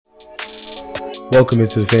Welcome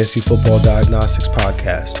into the Fantasy Football Diagnostics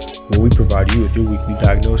Podcast, where we provide you with your weekly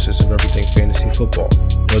diagnosis of everything fantasy football.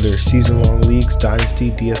 Whether it's season-long leagues,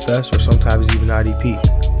 dynasty, DFS, or sometimes even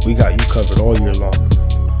IDP, we got you covered all year long.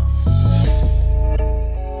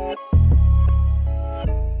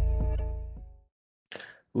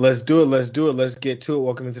 Let's do it. Let's get to it.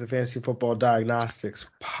 Welcome into the Fantasy Football Diagnostics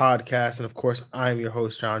Podcast. And of course, I'm your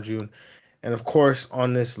host, John June. And of course,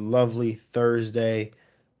 on this lovely Thursday,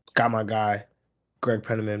 got my guy, Greg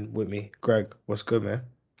Penniman, with me. Greg, what's good, man?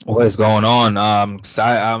 What is going on? I'm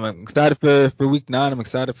excited for week 9. I'm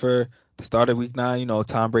excited for the start of week 9. You know,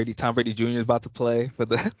 Tom Brady Jr. is about to play for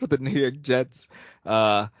the New York Jets.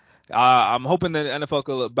 I'm hoping that NFL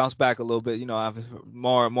could bounce back a little bit. You know, I have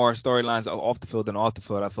more storylines off the field than off the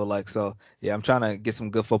field, I feel like. So yeah, I'm trying to get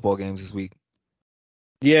some good football games this week.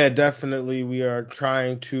 Yeah, definitely. We are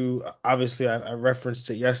trying to. Obviously, I referenced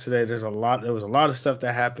it yesterday. There was a lot of stuff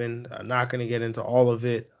that happened. I'm not going to get into all of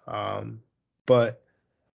it, but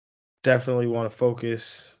definitely want to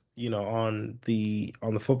focus, on the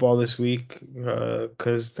football this week,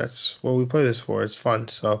 because that's what we play this for. It's fun.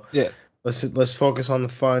 So Yeah. let's focus on the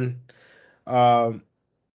fun.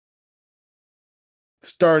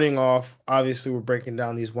 Starting off, obviously, we're breaking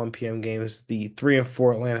down these 1 p.m. games. The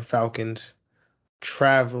 3-4 Atlanta Falcons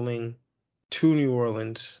traveling to New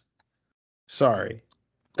Orleans. Sorry,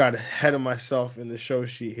 got ahead of myself in the show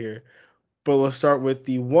sheet here. But let's start with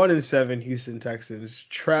the 1-7 Houston Texans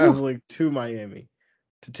traveling to Miami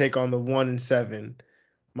to take on the 1-7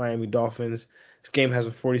 Miami Dolphins. This game has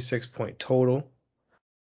a 46-point total.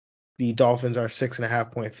 The Dolphins are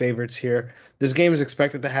 6.5-point favorites here. This game is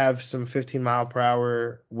expected to have some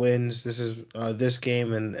 15-mile-per-hour winds. This is this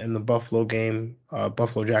game and the Buffalo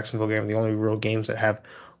Jacksonville game, the only real games that have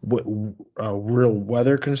real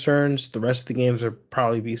weather concerns. The rest of the games will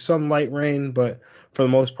probably be some light rain, but for the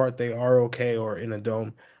most part, they are okay or in a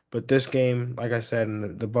dome. But this game, like I said,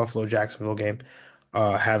 in the Buffalo Jacksonville game,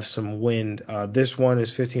 have some wind. This one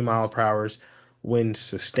is 15 mile per hour. Wind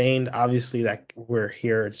sustained. Obviously, that we're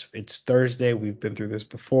here. It's Thursday. We've been through this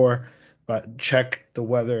before, but check the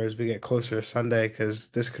weather as we get closer to Sunday, because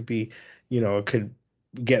this could be, it could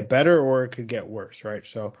get better or it could get worse, right?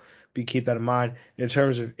 So keep that in mind. In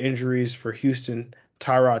terms of injuries for Houston,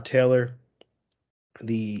 Tyrod Taylor,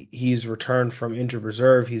 he's returned from injured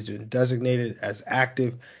reserve. He's been designated as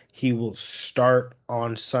active. He will start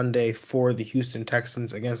on Sunday for the Houston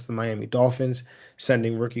Texans against the Miami Dolphins,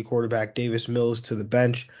 sending rookie quarterback Davis Mills to the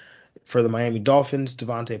bench. For the Miami Dolphins,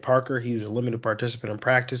 Devontae Parker, he was a limited participant in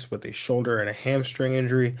practice with a shoulder and a hamstring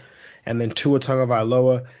injury. And then Tua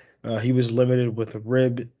Tagovailoa, he was limited with a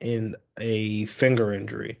rib and a finger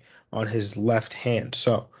injury on his left hand.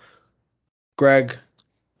 So, Greg,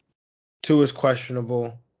 Tua is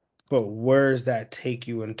questionable, but where does that take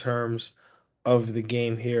you in terms of the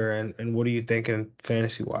game here, and what are you thinking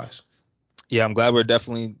fantasy-wise? Yeah, I'm glad we're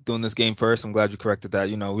definitely doing this game first. I'm glad you corrected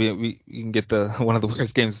that. You know, we can get the one of the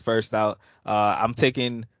worst games first out. I'm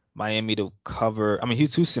taking Miami to cover. I mean,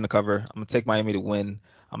 Houston to cover. I'm gonna take Miami to win.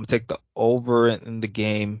 I'm gonna take the over in the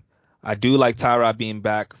game. I do like Tyrod being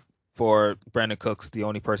back for Brandon Cooks, the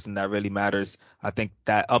only person that really matters. I think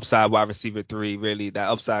that upside wide receiver 3 that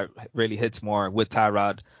upside really hits more with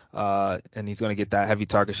Tyrod, and he's gonna get that heavy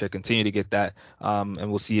target share, continue to get that, and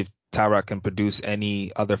we'll see if Tyrod can produce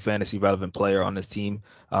any other fantasy relevant player on this team.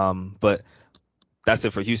 But that's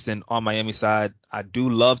it for Houston. On Miami side, I do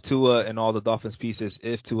love Tua and all the Dolphins pieces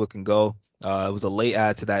if Tua can go. It was a late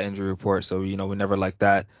add to that injury report, so we never like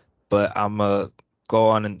that. But I'm go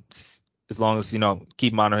on, and as long as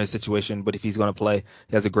keep monitoring his situation. But if he's going to play,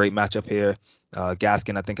 he has a great matchup here.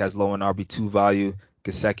 Gaskin, I think, has low in RB2 value.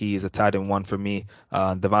 Gesicki is a tight end 1 for me.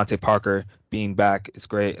 Devontae Parker being back is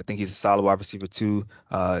great. I think he's a solid wide receiver 2.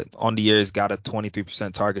 On the year, he's got a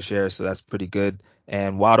 23% target share, so that's pretty good.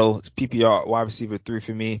 And Waddle is PPR wide receiver 3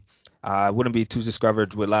 for me. I wouldn't be too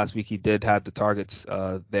discovered with last week. He did have the targets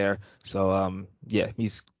there. So, yeah,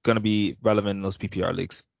 he's going to be relevant in those PPR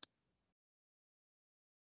leagues.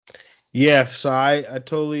 Yeah, so I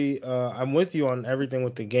totally I'm with you on everything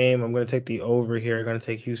with the game. I'm going to take the over here. I'm going to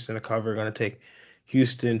take Houston to cover. I'm going to take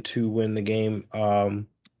Houston to win the game. On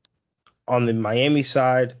the Miami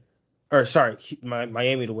side, or sorry,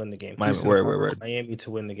 Miami to win the game. Miami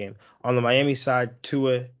to win the game. On the Miami side,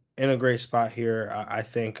 Tua in a great spot here. I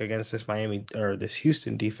think against this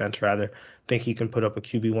Houston defense rather. I think he can put up a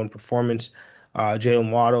QB1 performance.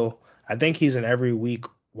 Jalen Waddle, I think he's an every week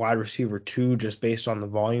wide receiver 2 just based on the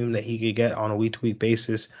volume that he could get on a week-to-week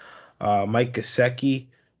basis. Mike Gesicki,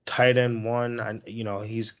 tight end 1.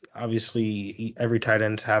 He's obviously every tight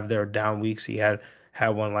ends have their down weeks. He had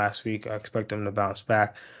one last week. I expect him to bounce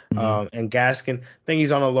back. Mm-hmm. And Gaskin, I think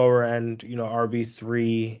he's on the lower end,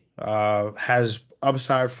 RB3, has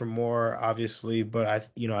upside for more, obviously, but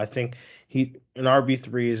I think an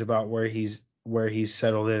RB3 is about where he's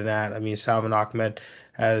settled in at. I mean, Salvin Ahmed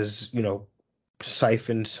has,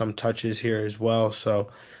 siphoned some touches here as well, so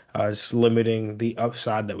just limiting the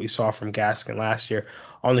upside that we saw from Gaskin last year.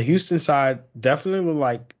 On the Houston side, definitely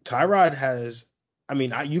like Tyrod has. I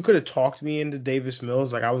mean, you could have talked me into Davis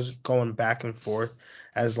Mills. Like I was going back and forth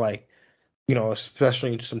as like,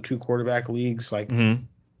 especially in some two quarterback leagues, like Mm-hmm.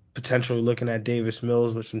 potentially looking at Davis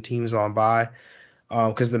Mills with some teams on bye,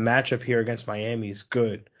 because the matchup here against Miami is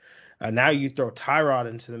good. Now you throw Tyrod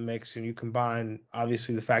into the mix, and you combine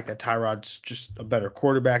obviously the fact that Tyrod's just a better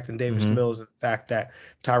quarterback than Davis Mm-hmm. Mills, and the fact that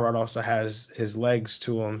Tyrod also has his legs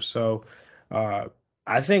to him. So uh,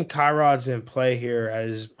 I think Tyrod's in play here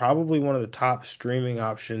as probably one of the top streaming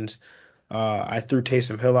options. I threw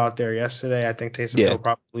Taysom Hill out there yesterday. I think Taysom Yeah. Hill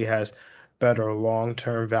probably has better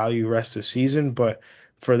long-term value rest of season, but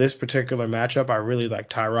for this particular matchup, I really like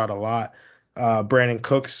Tyrod a lot. Brandon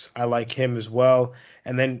Cooks, I like him as well.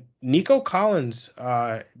 And then Nico Collins,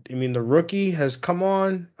 I mean, the rookie has come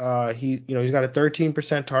on. He's got a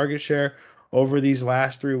 13% target share over these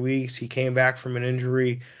last 3 weeks. He came back from an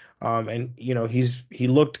injury, and he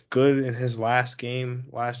looked good in his last game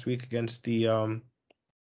last week against the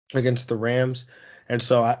Rams. And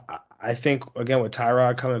so I think again with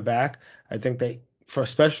Tyrod coming back, I think they for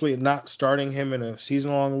especially not starting him in a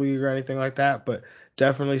season long league or anything like that, but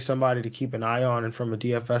definitely somebody to keep an eye on. And from a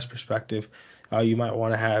DFS perspective, you might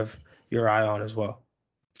want to have your eye on as well.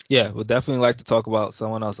 Yeah, we'll definitely like to talk about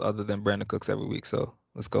someone else other than Brandon Cooks every week. So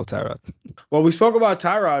let's go, Tyrod. Well, we spoke about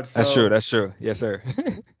Tyrod, That's true. so That's true. Yes, sir.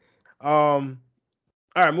 um,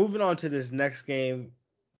 all right, moving on to this next game.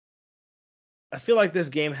 I feel like this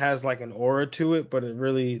game has like an aura to it, but it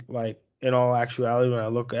really like in all actuality when I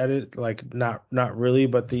look at it, like not really.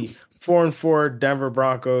 But the 4-4 Denver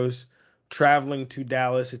Broncos traveling to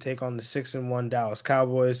Dallas to take on the 6-1 Dallas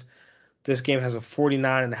Cowboys. This game has a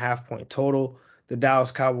 49.5 point total. The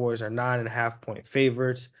Dallas Cowboys are 9.5 point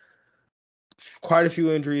favorites. Quite a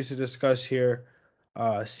few injuries to discuss here.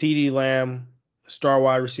 CeeDee Lamb, star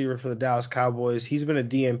wide receiver for the Dallas Cowboys, he's been a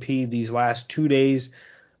DNP these last 2 days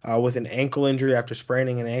with an ankle injury after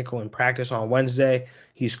spraining an ankle in practice on Wednesday.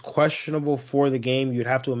 He's questionable for the game. You'd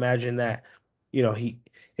have to imagine that,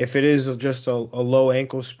 if it is just a low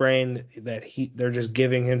ankle sprain, that they're just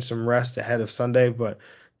giving him some rest ahead of Sunday. But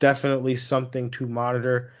definitely something to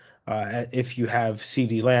monitor if you have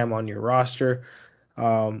CeeDee Lamb on your roster.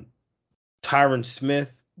 Um, Tyron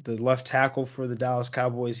Smith, the left tackle for the Dallas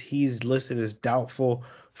Cowboys, he's listed as doubtful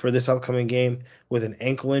for this upcoming game with an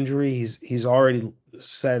ankle injury. He's already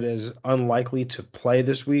said as unlikely to play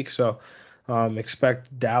this week, so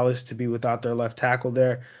expect Dallas to be without their left tackle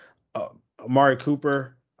there. Uh, Amari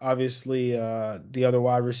Cooper, obviously the other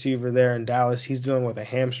wide receiver there in Dallas, he's dealing with a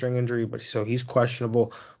hamstring injury, but so he's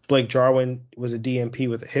questionable. Blake Jarwin was a DNP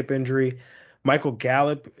with a hip injury. Michael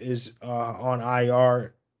Gallup is on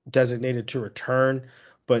IR, designated to return,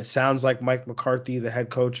 but sounds like Mike McCarthy, the head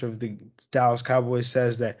coach of the Dallas Cowboys,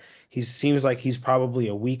 says that he seems like he's probably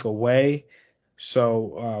a week away.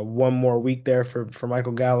 So one more week there for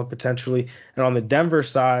Michael Gallup potentially. And on the Denver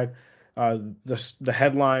side, the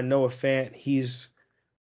headline Noah Fant, he's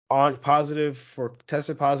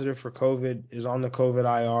tested positive for COVID, is on the COVID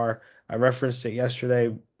IR. I referenced it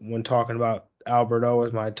yesterday when talking about Albert O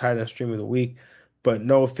as my tight end stream of the week, but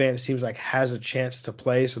Noah Fant seems like has a chance to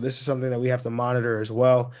play. So this is something that we have to monitor as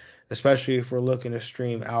well, especially if we're looking to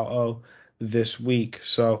stream Al O this week.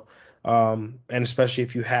 So and especially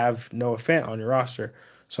if you have Noah Fant on your roster,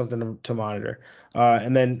 something to monitor.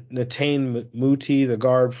 And then Netane Muti, the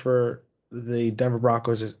guard for the Denver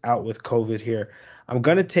Broncos, is out with COVID here. I'm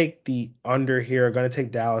going to take the under here. I'm going to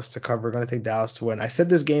take Dallas to cover. I'm going to take Dallas to win. I said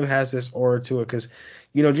this game has this aura to it because,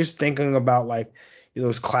 just thinking about like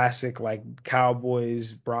those classic like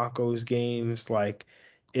Cowboys Broncos games like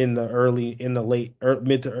in the late or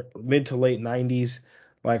mid to late 90s.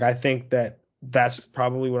 Like I think that's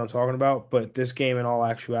probably what I'm talking about. But this game, in all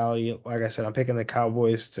actuality, like I said, I'm picking the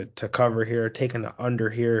Cowboys to cover here, taking the under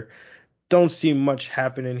here. Don't see much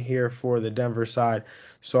happening here for the Denver side.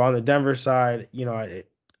 So on the Denver side,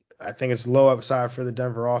 I think it's low upside for the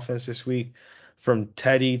Denver offense this week, from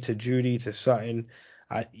Teddy to Judy to Sutton.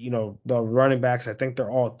 The running backs, I think they're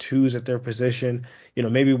all twos at their position.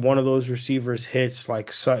 Maybe one of those receivers hits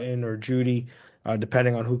like Sutton or Judy,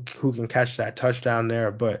 depending on who can catch that touchdown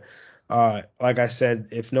there. But like I said,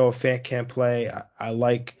 if Noah Fant can't play, I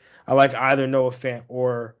like either Noah Fant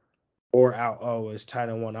or Al O as tight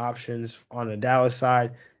end one options on the Dallas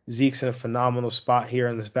side. Zeke's in a phenomenal spot here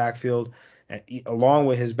in this backfield, and along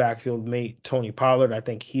with his backfield mate Tony Pollard. I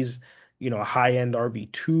think he's a high end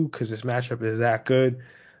RB2 because this matchup is that good.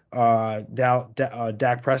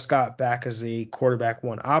 Dak Prescott back as a quarterback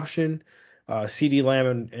one option. CeeDee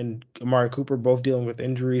Lamb and Amari Cooper both dealing with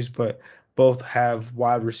injuries, but both have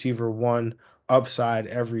wide receiver one upside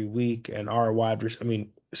every week and are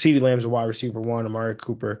CeeDee Lamb's a wide receiver one. Amari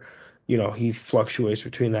Cooper, he fluctuates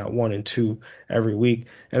between that 1 and 2 every week.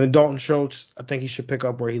 And then Dalton Schultz, I think he should pick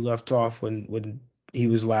up where he left off when he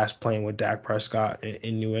was last playing with Dak Prescott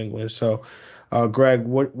in New England. So, Greg,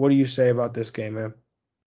 what do you say about this game, man?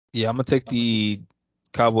 Yeah, I'm gonna take the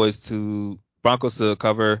Broncos to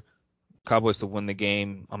cover, Cowboys to win the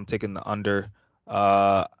game. I'm taking the under.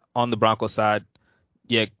 Uh, on the Broncos side,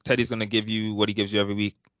 yeah, Teddy's gonna give you what he gives you every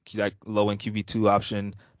week, like low end QB2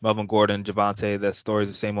 option. Melvin Gordon, Javante, the story's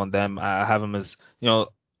the same on them. I have them as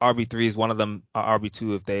RB3 is one of them,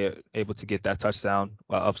 RB2 if they're able to get that touchdown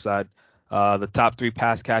upside. The top three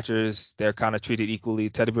pass catchers, they're kind of treated equally.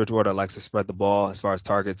 Teddy Bridgewater likes to spread the ball as far as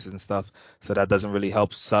targets and stuff, so that doesn't really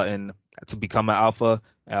help Sutton to become an alpha.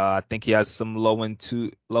 I think he has some low end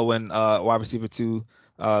wide receiver two,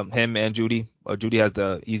 him and Judy. Judy has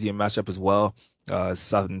the easier matchup as well.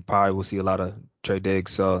 Sutton probably will see a lot of Trey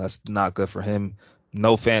Diggs, so that's not good for him.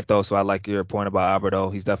 No Fant though, so I like your point about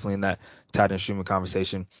Alberto. He's definitely in that tight end streaming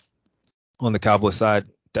conversation. On the Cowboys side,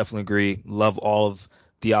 definitely agree. Love all of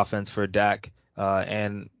the offense for Dak,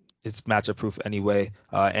 and it's matchup proof anyway.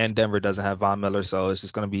 And Denver doesn't have Von Miller, so it's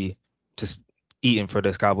just going to be just eating for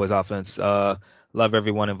this Cowboys offense. Love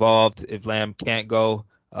everyone involved. If Lamb can't go,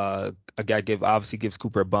 a guy obviously gives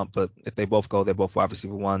Cooper a bump, but if they both go, they're both wide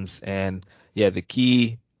receiver ones. And yeah, the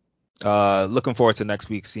key. Looking forward to next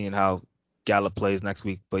week, seeing how Gallup plays next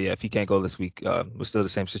week. But yeah, if he can't go this week, we're still the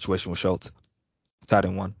same situation with Schultz. Tied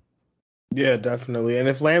in one. Yeah, definitely. And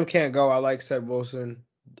if Lamb can't go, I like Seth Wilson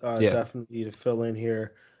Yeah. definitely to fill in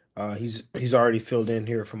here. He's already filled in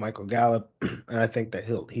here for Michael Gallup, and I think that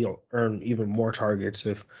he'll earn even more targets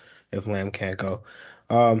if Lamb can't go.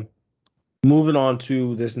 Um, Moving on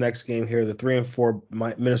to this next game here, the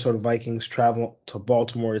 3-4 Minnesota Vikings travel to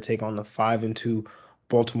Baltimore to take on the 5-2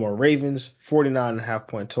 Baltimore Ravens. 49.5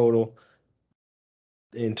 point total.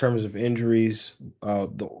 In terms of injuries,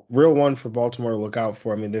 the real one for Baltimore to look out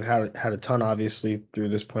for. I mean, they've had a ton obviously through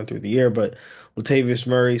this point through the year, but Latavius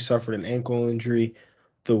Murray suffered an ankle injury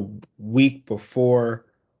the week before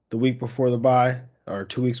the bye, or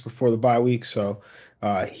 2 weeks before the bye week. So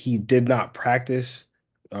he did not practice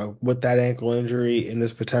with that ankle injury in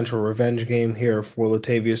this potential revenge game here for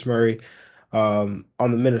Latavius Murray. On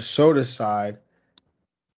the Minnesota side,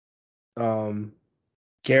 um,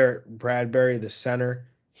 Garrett Bradbury, the center,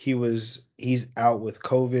 he's out with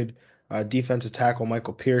COVID. Defensive tackle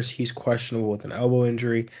Michael Pierce, he's questionable with an elbow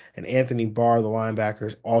injury, and Anthony Barr, the linebacker,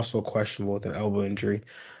 is also questionable with an elbow injury.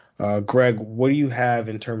 Greg, what do you have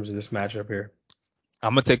in terms of this matchup here?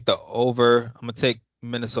 I'm gonna take the over. I'm gonna take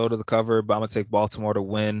Minnesota to cover, but I'm gonna take Baltimore to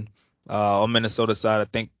win. On Minnesota side, I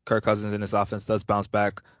think Kirk Cousins in this offense does bounce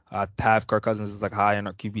back. I have Kirk Cousins is like high in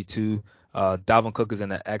our QB2. Dalvin Cook is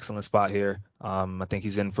in an excellent spot here. I think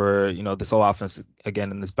he's in for this whole offense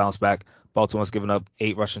again in this bounce back. Baltimore's given up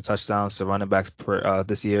 8 rushing touchdowns to running backs per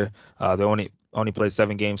this year. They only played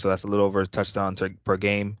 7 games, so that's a little over a touchdown per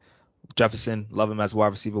game. Jefferson, love him as wide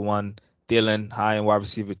receiver one. Thielen, high in wide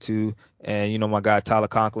receiver two. And my guy Tyler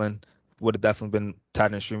Conklin would have definitely been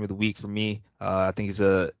tight end stream of the week for me. I think he's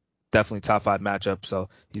a definitely top 5 matchup, so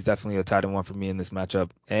he's definitely a tight end one for me in this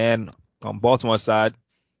matchup. And on Baltimore side,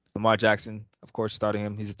 Lamar Jackson, of course, starting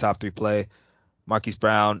him. He's a top 3 play. Marquise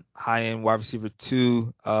Brown, high end wide receiver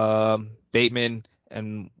two. Bateman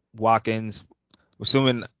and Watkins. We're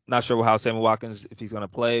assuming, not sure how Sammy Watkins, if he's going to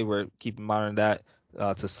play. We're keeping monitoring that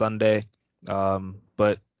to Sunday.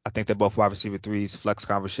 But I think they're both wide receiver threes, flex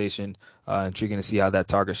conversation. Intriguing to see how that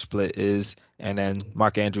target split is. And then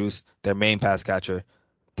Mark Andrews, their main pass catcher,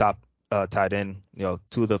 top tight end. 2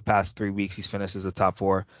 of the past 3 weeks he's finished as a top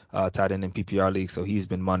 4 tight end in PPR league, so he's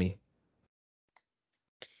been money.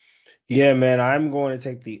 Yeah, man, I'm going to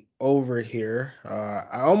take the over here.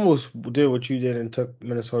 I almost did what you did and took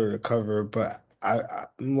Minnesota to cover, but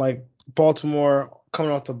I'm like Baltimore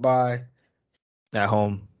coming off the bye At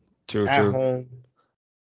home. True, at true. home.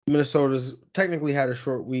 Minnesota's technically had a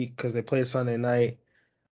short week because they played Sunday night.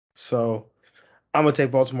 So I'm going to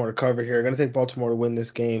take Baltimore to cover here. I'm going to take Baltimore to win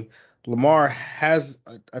this game. Lamar has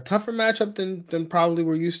a tougher matchup than probably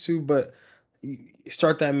we're used to, but you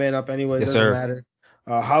start that man up anyway. It Yes, doesn't sir. matter.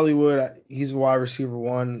 Hollywood, he's a wide receiver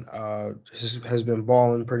one. Has been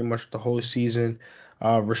balling pretty much the whole season.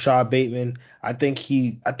 Rashad Bateman, I think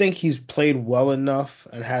he's played well enough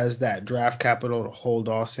and has that draft capital to hold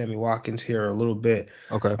off Sammy Watkins here a little bit.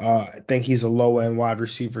 Okay. I think he's a low end wide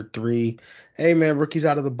receiver 3. Hey man, rookie's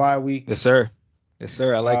out of the bye week. Yes, sir. Yes,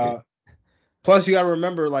 sir. I like it. Plus, you got to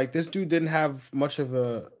remember, like, this dude didn't have much of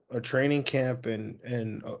a training camp and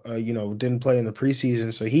didn't play in the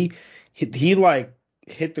preseason, so he like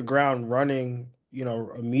hit the ground running,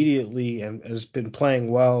 immediately and has been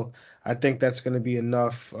playing well. I think that's going to be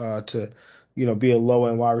enough to be a low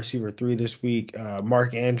end wide receiver 3 this week.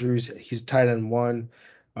 Mark Andrews, he's tight end 1.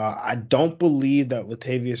 I don't believe that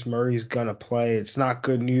Latavius Murray's gonna play. It's not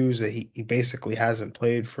good news that he basically hasn't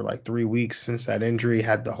played for like 3 weeks since that injury,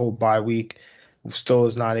 had the whole bye week, still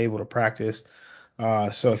is not able to practice.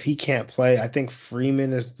 So if he can't play, I think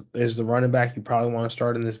Freeman is the running back you probably want to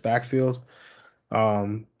start in this backfield.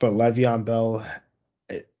 But Le'Veon Bell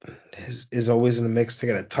is always in the mix to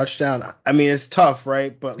get a touchdown. I mean, it's tough,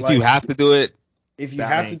 right? But if you have to do it, it'd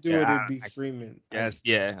be Freeman. Yes,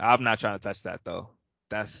 yeah. I'm not trying to touch that though.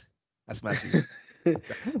 That's messy. In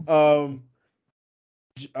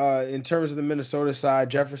terms of the Minnesota side,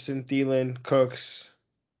 Jefferson, Thielen, Cooks,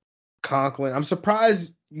 Conklin. I'm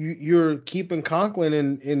surprised you're keeping Conklin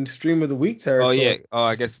in stream of the week territory. Oh yeah. Oh,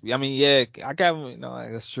 I guess. I mean, yeah. I got. No,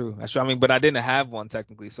 that's true. That's true. I mean, but I didn't have one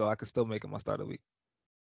technically, so I could still make it my start of the week.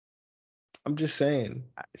 I'm just saying,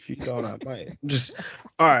 if you don't, I might. Just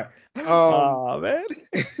all right. Oh man.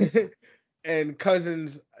 And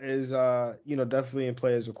Cousins is definitely in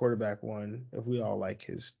play as a quarterback 1. If we all like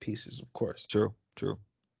his pieces, of course. True.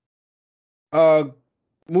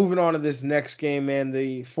 Moving on to this next game, man.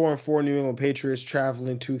 The 4-4 New England Patriots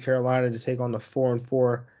traveling to Carolina to take on the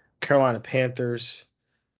 4-4 Carolina Panthers.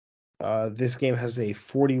 This game has a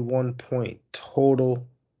 41-point total.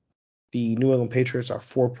 The New England Patriots are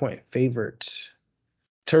 4-point favorites.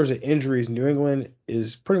 In terms of injuries, New England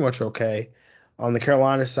is pretty much okay. On the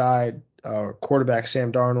Carolina side, quarterback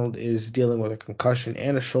Sam Darnold is dealing with a concussion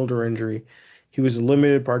and a shoulder injury. He was a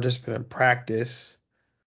limited participant in practice.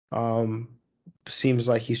 Seems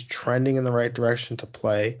like he's trending in the right direction to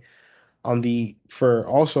play.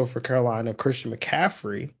 For Carolina, Christian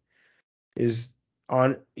McCaffrey is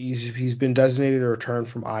on. He's been designated to return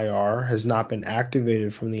from IR, has not been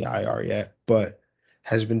activated from the IR yet, but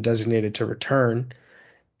has been designated to return.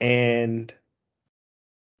 And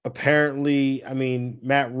apparently, I mean,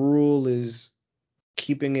 Matt Rule is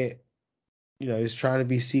keeping it, he's trying to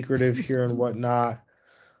be secretive here and whatnot.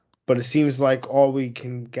 But it seems like all we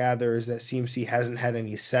can gather is that CMC hasn't had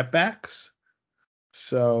any setbacks.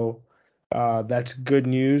 So that's good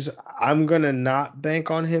news. I'm going to not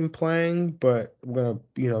bank on him playing, but I'm going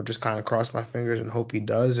to, just kind of cross my fingers and hope he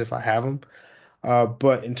does if I have him.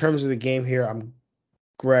 But in terms of the game here,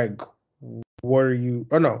 Greg, what are you?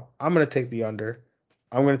 Oh, no, I'm going to take the under.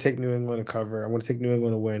 I'm going to take New England to cover. I'm going to take New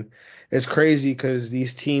England to win. It's crazy because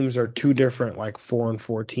these teams are two different, like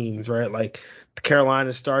 4-4 teams, right? Like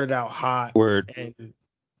Carolina started out hot and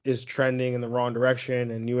is trending in the wrong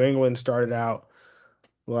direction, and New England started out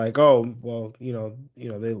like, oh, well,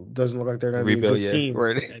 they doesn't look like they're going to be a good team.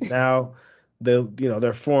 And now they're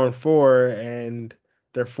 4-4 and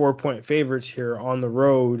they're 4-point favorites here on the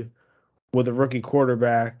road with a rookie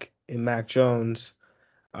quarterback in Mac Jones.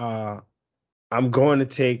 I'm going to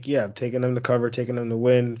taking them to cover, taking them to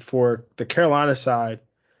win. For the Carolina side,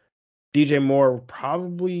 DJ Moore will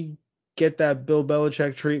probably get that Bill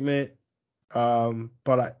Belichick treatment,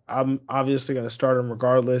 but I'm obviously going to start him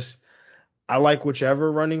regardless. I like whichever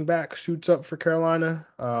running back suits up for Carolina.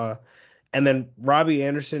 And then Robbie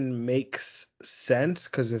Anderson makes sense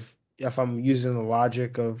because if I'm using the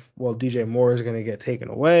logic of, well, DJ Moore is going to get taken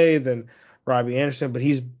away, then Robbie Anderson, but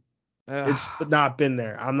it's not been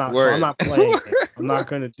there. I'm not playing it. I'm not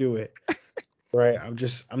going to do it. Right. I'm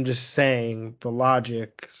just saying the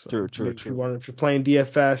logic. True. If you're playing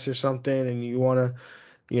DFS or something and you want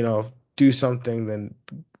to, do something, then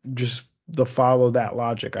just follow that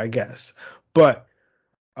logic, I guess. But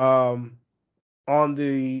on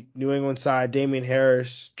the New England side, Damian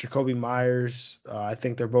Harris, Jacoby Myers, I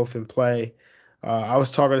think they're both in play. I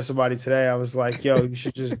was talking to somebody today. I was like, yo, you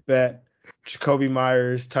should just bet Jacoby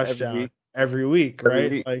Myers touchdown every week,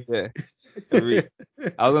 right? Like, yeah. Every week.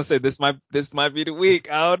 I was gonna say this might be the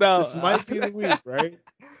week. I don't know. This might be the week, right?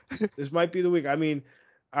 This might be the week. I mean,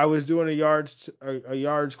 I was doing a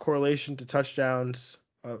yards correlation to touchdowns.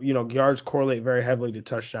 Yards correlate very heavily to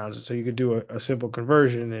touchdowns, so you could do a simple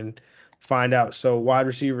conversion and find out. So wide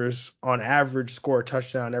receivers on average score a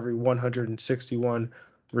touchdown every 161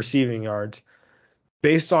 receiving yards.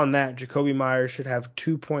 Based on that, Jacoby Myers should have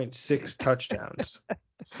 2.6 touchdowns.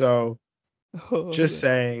 So just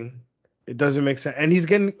saying, It doesn't make sense. And he's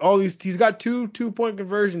getting all these. He's got 2-point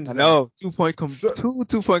conversions I now. know 2-point So,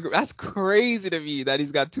 2-point. That's crazy to me that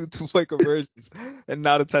he's got 2-point conversions and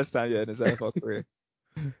not a touchdown yet in his NFL career.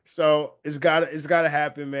 So it's gotta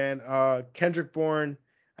happen, man. Kendrick Bourne,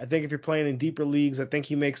 I think if you're playing in deeper leagues, I think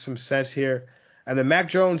he makes some sense here. And then Mac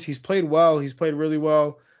Jones, he's played well. He's played really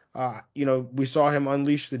well. We saw him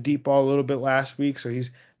unleash the deep ball a little bit last week, so he's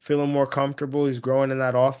feeling more comfortable. He's growing in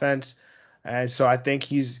that offense, and so I think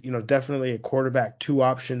he's definitely a quarterback 2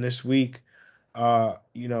 option this week.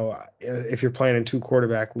 If you're playing in 2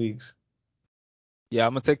 quarterback leagues. Yeah,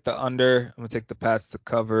 I'm gonna take the under. I'm gonna take the Pats to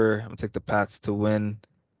cover. I'm gonna take the Pats to win.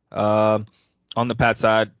 Um, on the Pat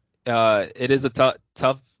side, it is a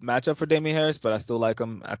tough matchup for Damian Harris, but I still like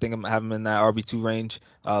him. I think I'm having him in that RB2 range,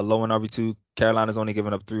 low in RB2. Carolina's only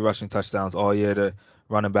given up 3 rushing touchdowns all year to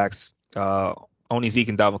running backs. Only Zeke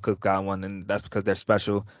and Dalvin Cook got one, and that's because they're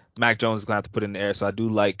special. Mac Jones is gonna have to put it in the air, so I do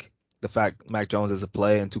like the fact Mac Jones is a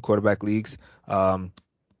play in 2 quarterback leagues.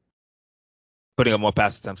 Putting up more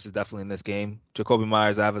pass attempts is definitely in this game. Jacoby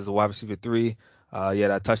Myers I have as a wide receiver 3.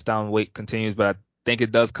 That touchdown wait continues, but I think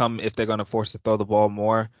it does come if they're going to force to throw the ball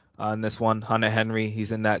more in this one. Hunter Henry,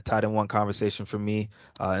 he's in that tight end 1 conversation for me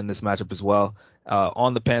in this matchup as well.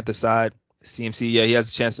 On the Panther side, CMC, yeah, he has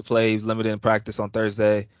a chance to play. He's limited in practice on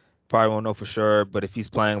Thursday. Probably won't know for sure, but if he's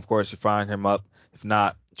playing, of course, you're firing him up. If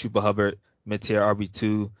not, Chuba Hubbard, mid-tier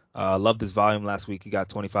RB2. Loved his volume last week. He got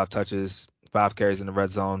 25 touches, 5 carries in the red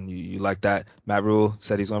zone. You like that. Matt Rule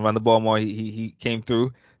said he's going to run the ball more. He came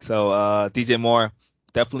through. So DJ Moore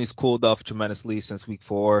definitely has cooled off tremendously since week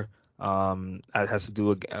 4. It has to do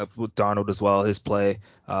with Darnold as well, his play.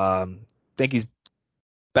 Think he's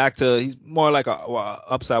he's more like a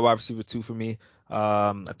upside wide receiver 2 for me.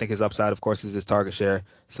 I think his upside, of course, is his target share.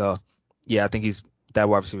 So, yeah, I think he's that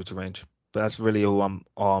wide receiver 2 range. But that's really who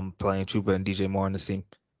I'm playing, Chuba and DJ Moore in this team.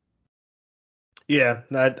 Yeah,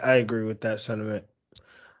 I agree with that sentiment.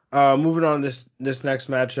 Moving on this next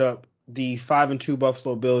matchup, the 5-2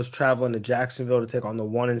 Buffalo Bills traveling to Jacksonville to take on the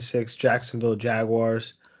 1-6 Jacksonville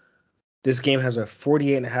Jaguars. This game has a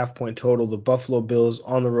 48.5 point total. The Buffalo Bills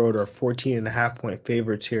on the road are 14.5 point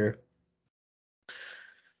favorites here.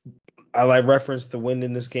 I referenced the wind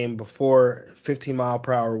in this game before,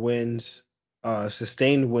 15-mile-per-hour winds,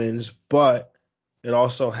 sustained winds, but it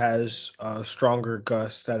also has stronger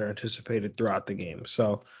gusts that are anticipated throughout the game.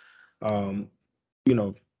 So,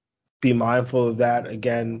 be mindful of that.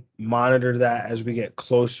 Again, monitor that as we get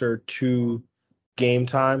closer to game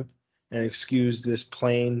time, and excuse this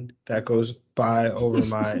plane that goes by over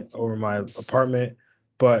my apartment.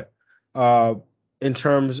 But in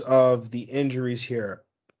terms of the injuries here,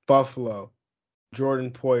 Buffalo,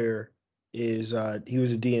 Jordan Poyer he was a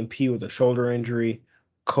DNP with a shoulder injury.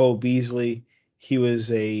 Cole Beasley, he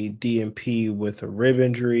was a DNP with a rib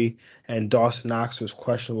injury, and Dawson Knox was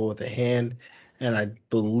questionable with a hand. And I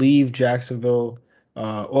believe Jacksonville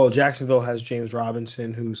has James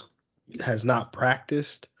Robinson, who has not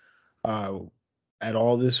practiced at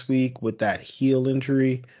all this week with that heel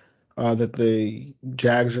injury that the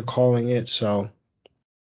Jags are calling it. So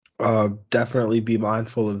definitely be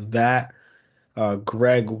mindful of that.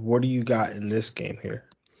 Greg, what do you got in this game here?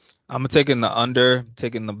 I'm taking the under,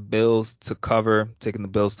 taking the Bills to cover, taking the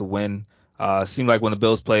Bills to win. Seems like when the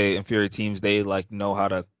Bills play inferior teams, they know how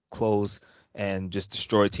to close and just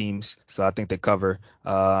destroy teams. So I think they cover.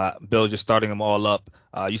 Bills just starting them all up.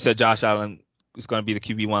 You said Josh Allen was going to be the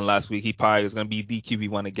QB1 last week. He probably is going to be the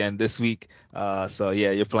QB1 again this week. So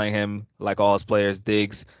yeah, you're playing him like all his players: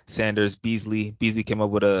 Diggs, Sanders, Beasley. Beasley came up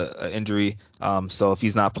with a injury. So if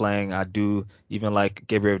he's not playing, I do even like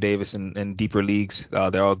Gabriel Davis in deeper leagues.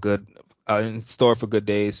 They're all good, in store for good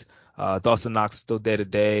days. Dawson Knox is still day to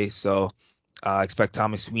day. So I expect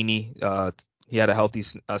Tommy Sweeney. He had a healthy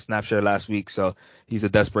snap share last week, so he's a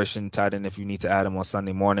desperation tight end if you need to add him on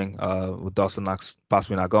Sunday morning with Dawson Knox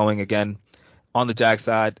possibly not going again. On the Jag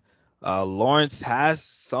side, Lawrence has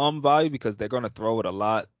some value because they're going to throw it a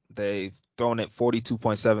lot. They've thrown it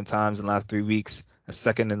 42.7 times in the last 3 weeks, a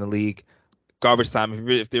second in the league. Garbage time.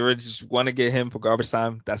 If they really just want to get him for garbage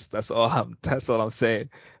time, that's all I'm saying.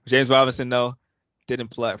 James Robinson, no,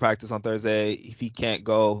 didn't practice on Thursday. If he can't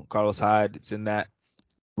go, Carlos Hyde, it's in that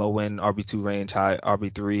low end RB2 range, high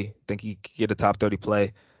RB3. Think he could get a top 30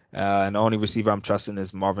 play. And the only receiver I'm trusting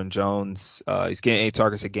is Marvin Jones. He's getting 8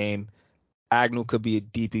 targets a game. Agnew could be a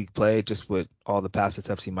DP play just with all the pass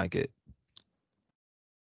attempts he might get.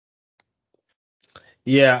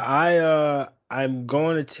 Yeah, I'm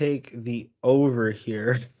going to take the over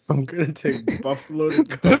here. I'm going to take Buffalo to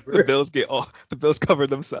cover. The Bills cover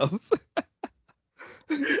themselves.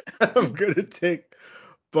 I'm going to take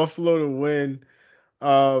Buffalo to win.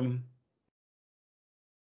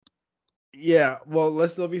 Yeah, well,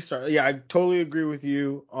 let me start. Yeah, I totally agree with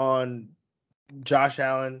you on Josh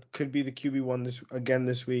Allen could be the QB1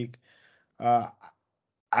 this week. Uh,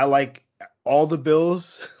 I like all the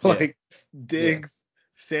Bills, Yeah, like yeah, Diggs,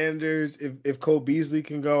 Sanders. If Cole Beasley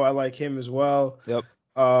can go, I like him as well. yep.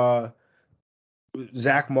 Uh,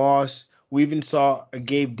 Zach Moss. We even saw a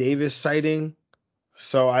Gabe Davis sighting,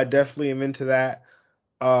 so I definitely am into that.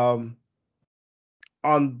 Um,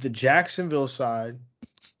 on the Jacksonville side,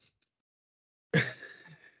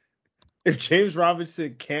 if James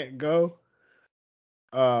Robinson can't go,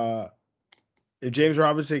 uh, if James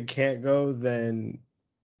Robinson can't go, then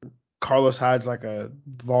Carlos Hyde's like a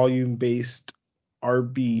volume based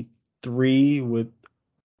RB3 with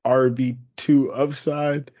RB2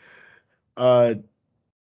 upside. Uh,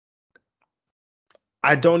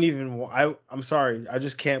 I don't even. I'm sorry. I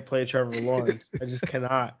just can't play Trevor Lawrence. I just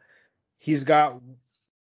cannot. He's got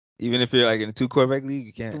Even if you're like in a 2 quarterback league,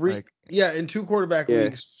 you can't three. like. Yeah, in two quarterback Yeah.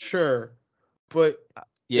 league, sure, but in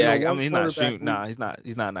Yeah, a I one mean he's not quarterback shooting. league, Nah, he's not.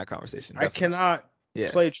 He's not in that conversation. I Definitely. cannot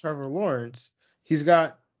Yeah. play Trevor Lawrence. He's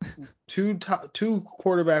got two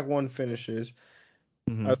quarterback one finishes,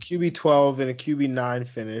 Hmm. a QB12 and a QB9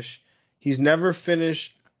 finish. He's never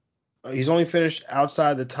finished. He's only finished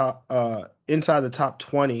inside the top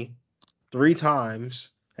 20 3 times,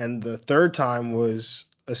 and the third time was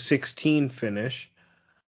a 16 finish.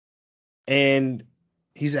 And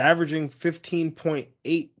he's averaging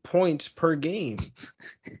 15.8 points per game.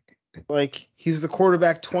 Like, he's the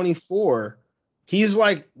quarterback 24. He's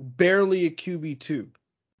like barely a QB2.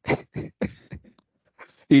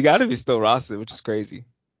 He got to be still rostered, which is crazy.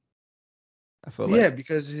 I feel Yeah, like.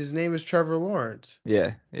 because his name is Trevor Lawrence.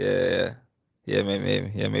 Yeah, yeah, yeah,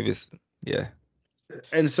 yeah. Maybe it's yeah,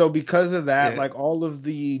 And so because of that, yeah. like all of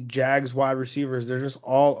the Jags wide receivers, they're just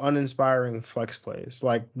all uninspiring flex plays.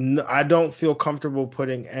 Like I don't feel comfortable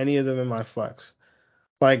putting any of them in my flex.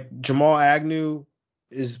 Like Jamal Agnew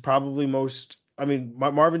is probably most. I mean,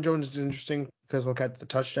 Marvin Jones is interesting because look at the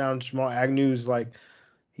touchdowns. Jamal Agnew is like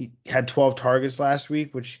he had 12 targets last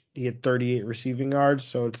week, which he had 38 receiving yards.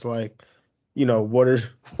 So it's like, what are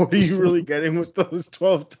what are you really getting with those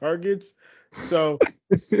 12 targets? So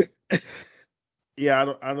yeah,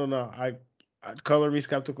 I don't know. I color me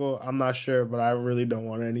skeptical. I'm not sure, but I really don't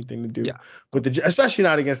want anything to do Yeah. with especially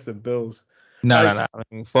not against the Bills. No, no, Like no. I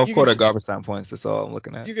mean, fourth you could quarter garbage time points. That's all I'm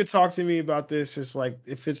looking at. you could talk to me about this. It's like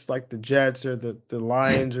if it's like the Jets or the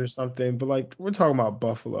Lions or something, but like we're talking about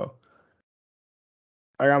Buffalo.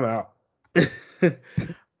 Like I'm out.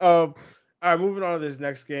 All right, moving on to this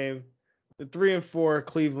next game. The 3-4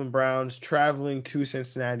 Cleveland Browns traveling to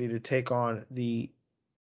Cincinnati to take on the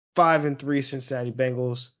 5-3 Cincinnati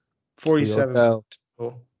Bengals. Free 47 hotel.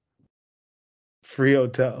 total. Free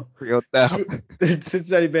hotel. Free hotel.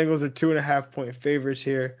 Cincinnati Bengals are 2.5 point favorites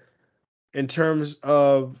here. In terms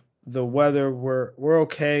of the weather, we're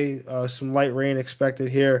okay. Some light rain expected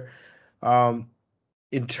here. Um,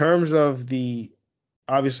 in terms of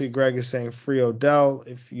obviously Greg is saying free Odell.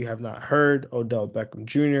 If you have not heard, Odell Beckham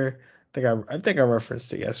Jr. I think I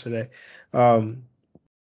referenced it yesterday. Um,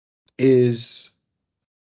 is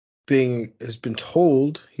has been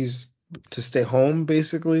told he's to stay home.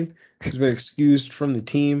 Basically, he's been excused from the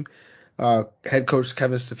team. Head coach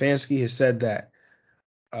Kevin Stefanski has said that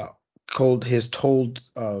uh, Cold has told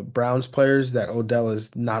Browns players that Odell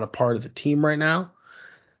is not a part of the team right now.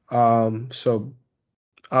 So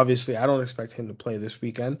obviously, I don't expect him to play this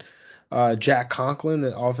weekend. Jack Conklin,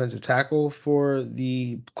 the offensive tackle for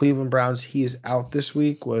the Cleveland Browns, he is out this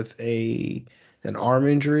week with an arm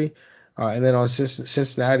injury. And then on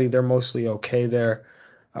Cincinnati, they're mostly okay there.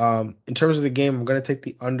 In terms of the game, I'm going to take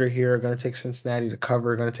the under here. I'm going to take Cincinnati to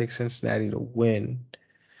cover. I'm going to take Cincinnati to win.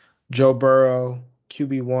 Joe Burrow,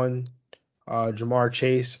 QB1. Jamar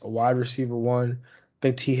Chase, a wide receiver one. I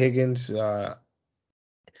think T. Higgins,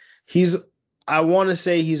 he's I want to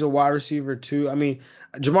say he's a wide receiver too. I mean,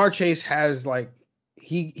 Jamar Chase has like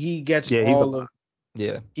he gets Yeah, he's a all lot. of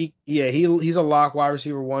Yeah. he's a lock wide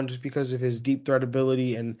receiver one just because of his deep threat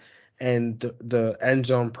ability and the end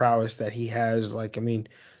zone prowess that he has. Like I mean,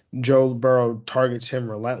 Joe Burrow targets him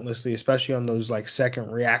relentlessly, especially on those like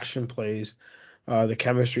second reaction plays. The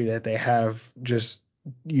chemistry that they have, just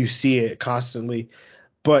you see it constantly.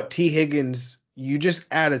 But T. Higgins, you just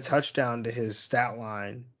add a touchdown to his stat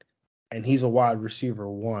line and he's a wide receiver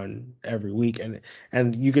one every week.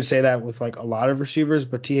 And you could say that with like a lot of receivers,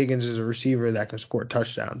 but T. Higgins is a receiver that can score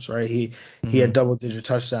touchdowns, right? He Hmm. had double digit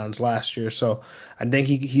touchdowns last year. So I think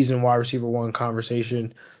he's in wide receiver one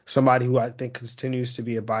conversation. Somebody who I think continues to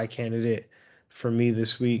be a buy candidate for me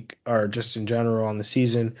this week or just in general on the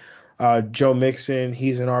season. Joe Mixon,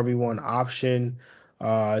 he's an RB1 option.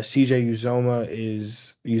 CJ Uzama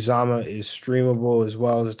is streamable as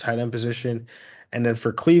well as a tight end position. And then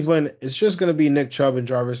for Cleveland, it's just going to be Nick Chubb and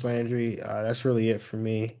Jarvis Landry. That's really it for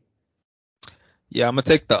me. Yeah, I'm gonna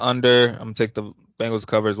take the under. I'm gonna take the Bengals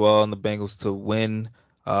cover as well, and the Bengals to win.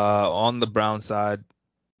 On the Brown side,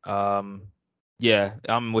 um, yeah,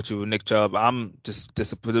 I'm with you, Nick Chubb. I'm just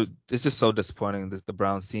disappointed. It's just so disappointing that the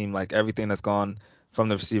Browns team, like everything that's gone from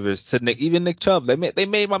the receivers to even Nick Chubb. They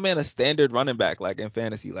made my man a standard running back, like in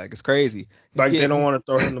fantasy. Like it's crazy. He's Like they don't getting want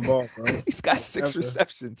to throw him the ball, bro. he's got six Ever.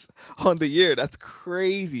 receptions on the year. That's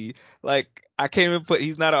crazy. Like I can't even put.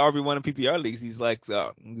 He's not an RB1 in PPR leagues. He's like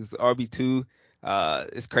he's RB2.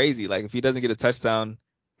 It's crazy. Like if he doesn't get a touchdown,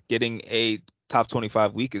 getting a top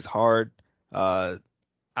 25 week is hard. Uh,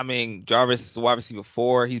 I mean, Jarvis is a wide receiver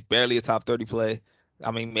 4. He's barely a top 30 play. I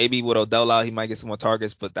mean, maybe with Odell out, he might get some more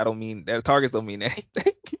targets, but that targets don't mean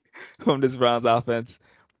anything from this Browns offense.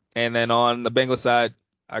 And then on the Bengals side,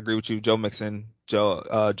 I agree with you, Joe Mixon,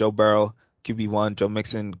 Joe Burrow, QB1, Joe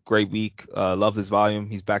Mixon, great week. Love his volume.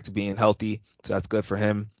 He's back to being healthy, so that's good for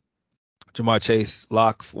him. Jamar Chase,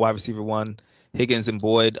 lock, wide receiver 1. Higgins and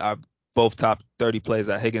Boyd are both top 30 plays.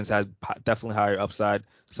 That Higgins has definitely higher upside,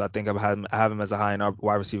 so I think I have him as a high end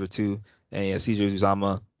wide receiver 2. And yeah, CJ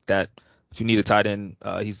Uzama, that if you need a tight end,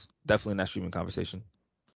 he's definitely in that streaming conversation.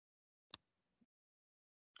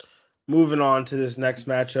 Moving on to this next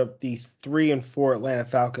matchup, the 3-4 Atlanta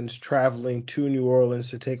Falcons traveling to New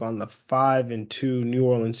Orleans to take on the 5-2 New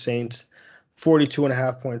Orleans Saints.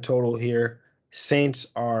 42.5-point total here. Saints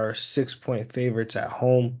are 6-point favorites at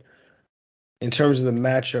home. In terms of the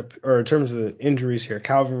matchup, or in terms of the injuries here,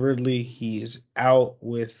 Calvin Ridley, he is out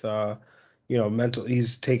with, mental.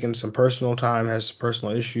 He's taken some personal time, has some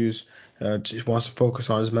personal issues, just wants to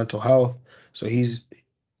focus on his mental health. So he's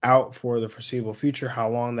out for the foreseeable future. How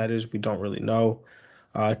long that is, we don't really know.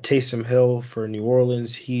 Taysom Hill for New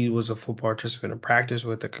Orleans, he was a full participant in practice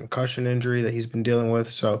with a concussion injury that he's been dealing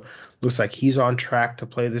with. So looks like he's on track to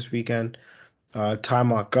play this weekend. Ty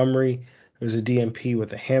Montgomery, there's a DNP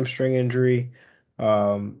with a hamstring injury.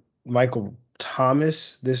 Michael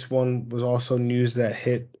Thomas, this one was also news that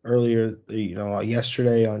hit earlier,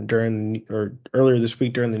 yesterday earlier this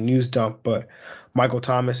week during the news dump. But Michael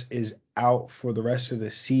Thomas is out for the rest of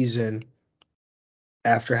the season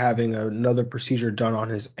after having another procedure done on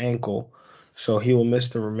his ankle. So he will miss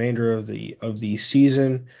the remainder of the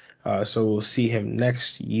season. So we'll see him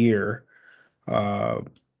next year,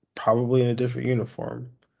 probably in a different uniform.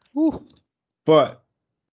 Woo. But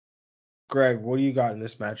Greg, what do you got in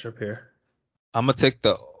this matchup here? I'm gonna take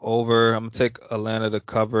the over. I'm gonna take Atlanta to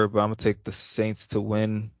cover, but I'm gonna take the Saints to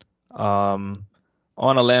win. On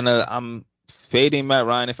Atlanta, I'm fading Matt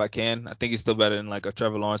Ryan if I can. I think he's still better than like a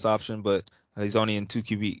Trevor Lawrence option, but he's only in 2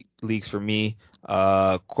 QB leagues for me.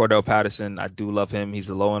 Cordell Patterson, I do love him. He's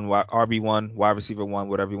a low end RB1, wide receiver 1,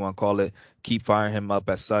 whatever you want to call it. Keep firing him up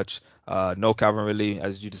as such. No Calvin Ridley,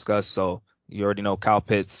 as you discussed, so you already know Kyle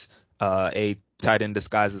Pitts, a tight end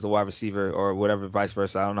disguised as a wide receiver or whatever, vice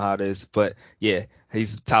versa. I don't know how it is, but yeah,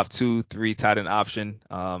 he's top 2, 3 tight end option.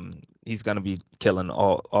 He's gonna be killing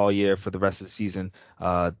all year for the rest of the season.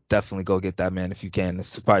 Definitely go get that man if you can.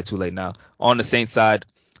 It's probably too late now. On the Saints side,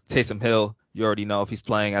 Taysom Hill, you already know if he's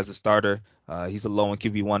playing as a starter, he's a low in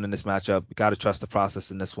QB1 in this matchup. You got to trust the process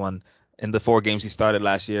in this one. In the 4 games he started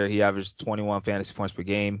last year, he averaged 21 fantasy points per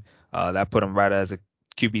game. That put him right as a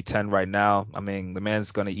QB10 right now. I mean, the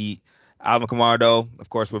man's gonna eat. Alvin Kamara, though,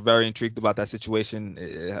 of course, we're very intrigued about that situation.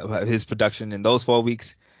 His production in those 4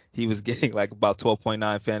 weeks, he was getting like about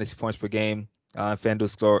 12.9 fantasy points per game,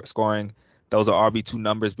 FanDuel scoring. Those are RB2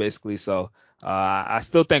 numbers basically. So I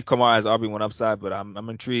still think Kamara has RB1 upside, but I'm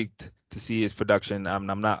intrigued to see his production. I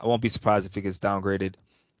won't be surprised if it gets downgraded.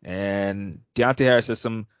 And Deontay Harris has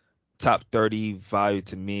some top 30 value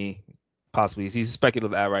to me, possibly. He's a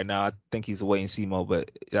speculative ad right now. I think he's a wait and see mode,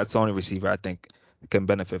 but that's the only receiver I think can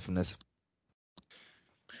benefit from this.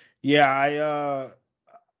 Yeah,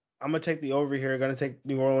 I'm gonna take the over here. Gonna take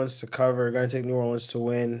New Orleans to cover. Gonna take New Orleans to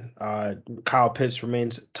win. Kyle Pitts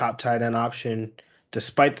remains top tight end option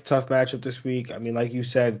despite the tough matchup this week. I mean, like you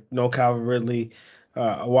said, no Calvin Ridley,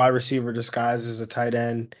 a wide receiver disguised as a tight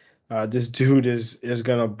end. This dude is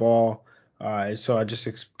gonna ball. So I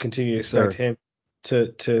just continue to expect him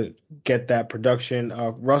to get that production.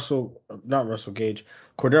 Not Russell Gage,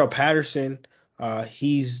 Cordell Patterson.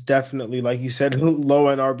 He's definitely, like you said, low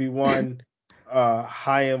end RB1.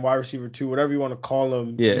 High end wide receiver 2, whatever you want to call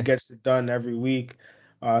him. Yeah. He gets it done every week.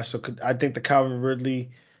 I think the Calvin Ridley's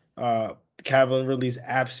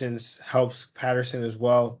absence helps Patterson as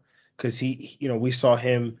well, because we saw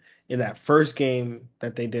him in that first game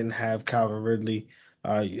that they didn't have Calvin Ridley.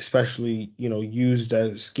 especially used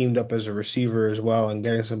as schemed up as a receiver as well, and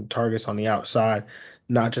getting some targets on the outside,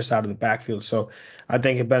 not just out of the backfield. So I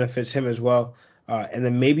think it benefits him as well. And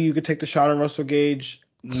then maybe you could take the shot on Russell Gage.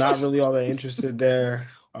 Not really all that interested there.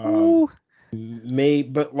 Ooh.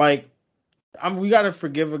 But like, we gotta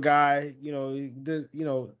forgive a guy.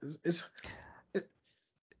 It's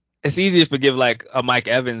It's easy to forgive like a Mike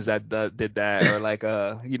Evans that did that, or like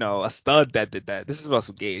a stud that did that. This is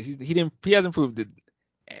Russell Gage. He hasn't proved it,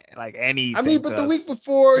 like anything but to the week us.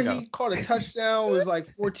 before he caught a touchdown, was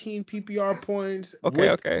like 14 PPR points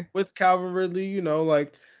with Calvin Ridley.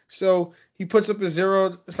 So he puts up a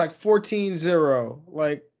 0. It's like 14-0.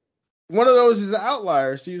 Like, one of those is the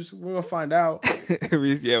outlier. So we're gonna find out.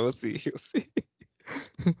 Yeah, we'll see.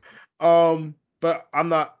 But I'm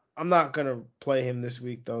not gonna play him this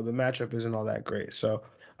week though. The matchup isn't all that great. So,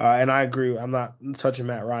 and I agree. I'm not touching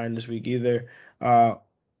Matt Ryan this week either. On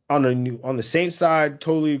the Saints side,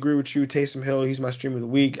 totally agree with you. Taysom Hill, he's my stream of the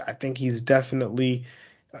week. I think he's got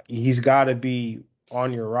to be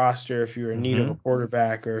on your roster if you're in need of a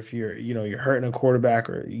quarterback, or if you're hurting a quarterback,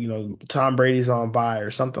 or Tom Brady's on bye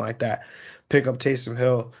or something like that. Pick up Taysom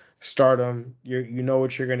Hill, start him. You know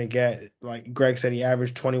what you're gonna get. Like Greg said, he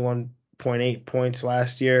averaged 21.8 points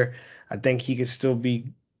last year. I think he could still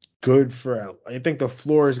be good for. I think the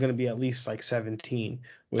floor is gonna be at least like 17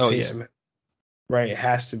 with Taysom. Yeah. Right, it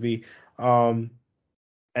has to be. And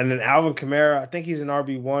then Alvin Kamara, I think he's an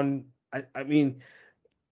RB1. I mean,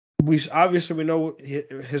 we know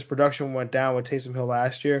his production went down with Taysom Hill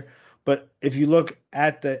last year, but if you look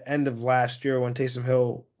at the end of last year when Taysom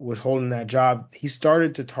Hill was holding that job, he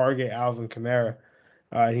started to target Alvin Kamara.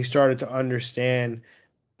 He started to understand,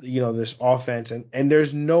 this offense, and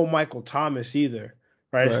there's no Michael Thomas either,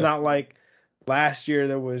 right? It's not like last year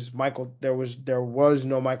there was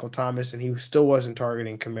no Michael Thomas and he still wasn't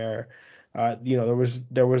targeting Kamara.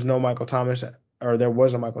 There was no Michael Thomas, or there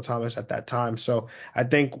was a Michael Thomas at that time. So I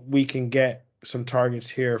think we can get some targets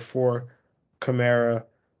here for Kamara.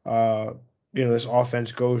 This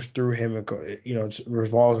offense goes through him and it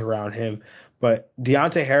revolves around him. But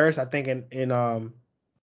Deontay Harris, I think in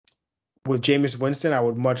with Jameis Winston, I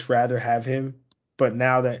would much rather have him. But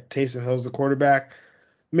now that Taysom Hill's the quarterback,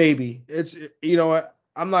 maybe it's what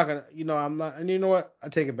I'm not gonna I'm not, and you know what, I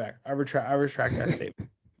take it back. I retract that statement.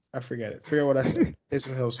 I forget it. Forget what I said.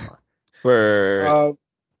 Taysom Hill's fine.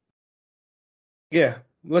 Yeah.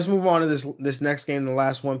 Let's move on to this next game, the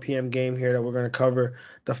last 1 p.m. game here that we're going to cover.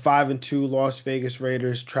 The 5-2 Las Vegas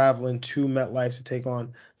Raiders traveling to MetLife to take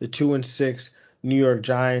on the 2-6 New York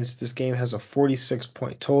Giants. This game has a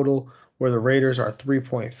 46-point total, where the Raiders are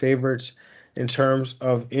 3-point favorites. In terms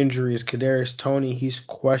of injuries, Kadarius Toney, he's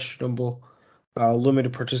questionable,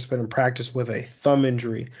 limited participant in practice with a thumb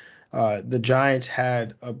injury. The Giants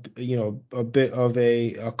had a bit of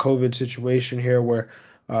a COVID situation here where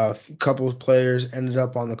a couple of players ended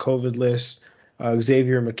up on the COVID list.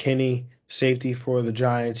 Xavier McKinney, safety for the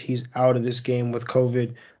Giants, he's out of this game with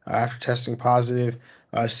COVID after testing positive.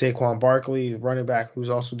 Saquon Barkley, running back who's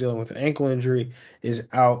also dealing with an ankle injury, is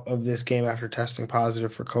out of this game after testing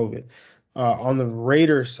positive for COVID. On the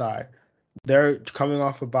Raiders side, they're coming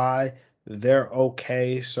off a bye. They're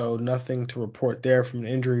okay, so nothing to report there from an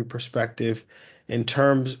injury perspective. In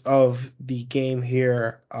terms of the game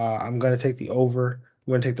here, I'm going to take the over.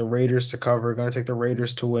 I'm going to take the Raiders to cover. Going to take the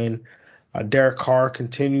Raiders to win. Derek Carr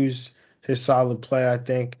continues his solid play, I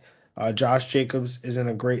think. Josh Jacobs is in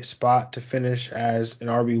a great spot to finish as an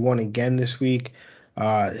RB1 again this week.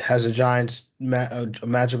 Has a Giants a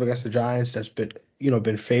matchup against the Giants that's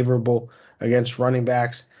been favorable against running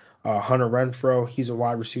backs. Hunter Renfrow, he's a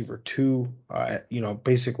wide receiver too.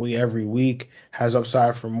 Basically every week has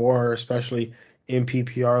upside for more, especially in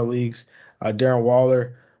PPR leagues. Darren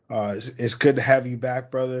Waller, it's good to have you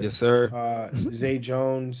back, brother. Yes, sir. Zay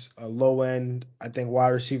Jones, a low end, I think wide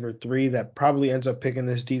receiver 3 that probably ends up picking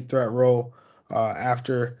this deep threat role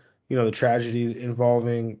after the tragedy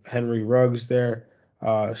involving Henry Ruggs there.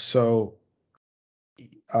 So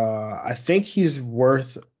I think he's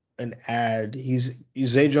worth an ad.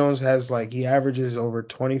 Zay Jones has he averages over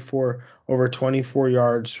 24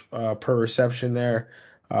 yards per reception there.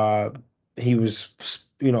 He was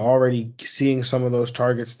already seeing some of those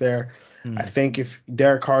targets there. I think if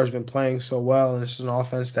Derek Carr has been playing so well and this is an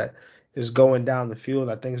offense that is going down the field,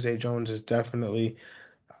 I think Zay Jones is definitely.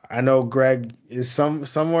 I know Greg is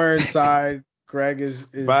somewhere inside. Greg is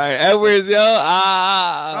Bryan Edwards, yo.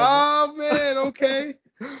 Oh man, okay.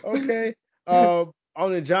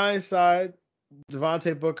 On the Giants side,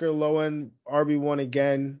 Devontae Booker, low end RB1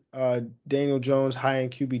 again. Daniel Jones, high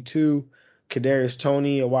end QB2. Kadarius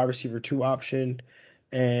Toney, a wide receiver 2 option.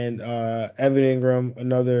 and Evan Ingram,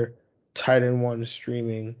 another tight end one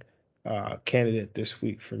streaming candidate this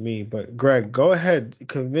week for me. But Greg, go ahead,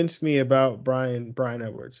 convince me about Brian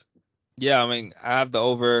Edwards. Yeah, I mean, I have the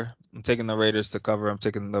over. I'm taking the Raiders to cover. I'm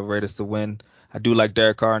taking the Raiders to win. I do like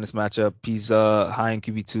Derek Carr in this matchup. He's high in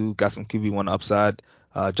QB2, got some QB1 upside.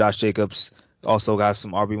 Josh Jacobs also got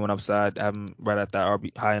some RB1 upside. I have him right at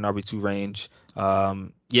that high in RB2 range.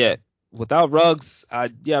 Yeah, without Ruggs, I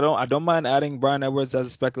don't mind adding Brian Edwards as a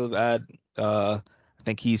speculative ad. I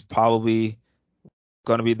think he's probably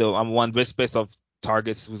gonna be the one based off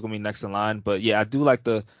targets who's gonna be next in line. But yeah, I do like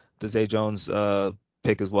the Zay Jones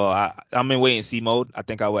pick as well. I'm in wait and see mode. I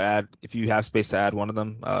think I would add, if you have space to add one of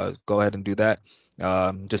them, go ahead and do that.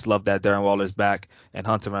 Just love that Darren Waller's back and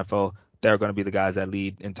Hunter Renfrow. They're going to be the guys that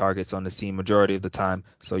lead in targets on the team majority of the time.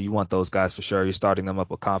 So you want those guys for sure. You're starting them up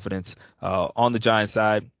with confidence. On the Giants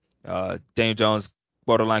side, Daniel Jones,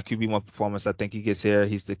 borderline QB1 performance. I think he gets here.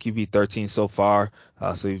 He's the QB 13 so far.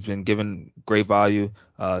 So he's been given great value.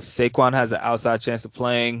 Saquon has an outside chance of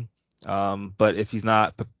playing. But if he's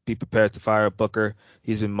not, be prepared to fire up Booker.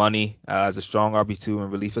 He's been money as a strong RB2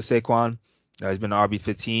 in relief of Saquon. He's been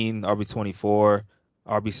RB15, RB24,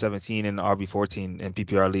 RB17, and RB14 in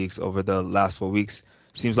PPR leagues over the last 4 weeks.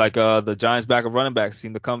 Seems like the Giants' back of running backs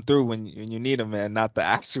seem to come through when you need them, man, not the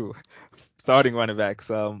actual starting running backs.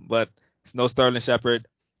 But it's no Sterling Shepard.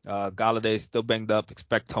 Galladay's still banged up.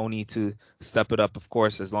 Expect Tony to step it up, of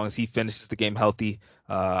course, as long as he finishes the game healthy.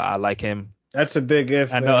 I like him. That's a big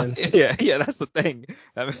if, I know. man. Yeah, that's the thing.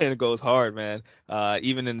 That man goes hard, man.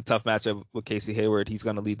 Even in the tough matchup with Casey Hayward, he's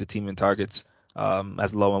going to lead the team in targets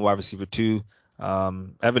as low and wide receiver 2.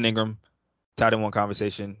 Evan Ingram, tight end 1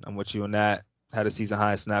 conversation. I'm with you on that. Had a season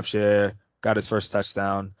high snap share, got his first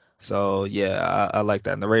touchdown. So, yeah, I like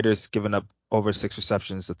that. And the Raiders giving up over 6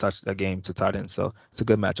 receptions a game to tight end. So it's a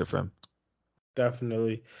good matchup for him.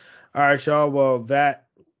 Definitely. All right, y'all. Well, that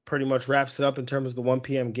pretty much wraps it up in terms of the 1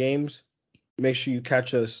 p.m. games. Make sure you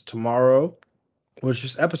catch us tomorrow, which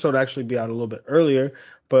this episode actually be out a little bit earlier,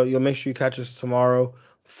 but you'll make sure you catch us tomorrow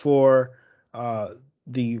for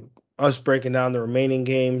us breaking down the remaining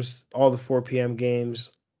games, all the 4 p.m.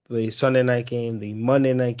 games, the Sunday night game, the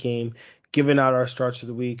Monday night game, giving out our starts of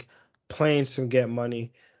the week, playing some Get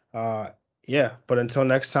Money. Yeah, but until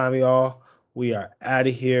next time, y'all, we are out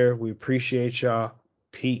of here. We appreciate y'all.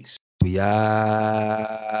 Peace. We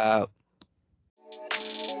out.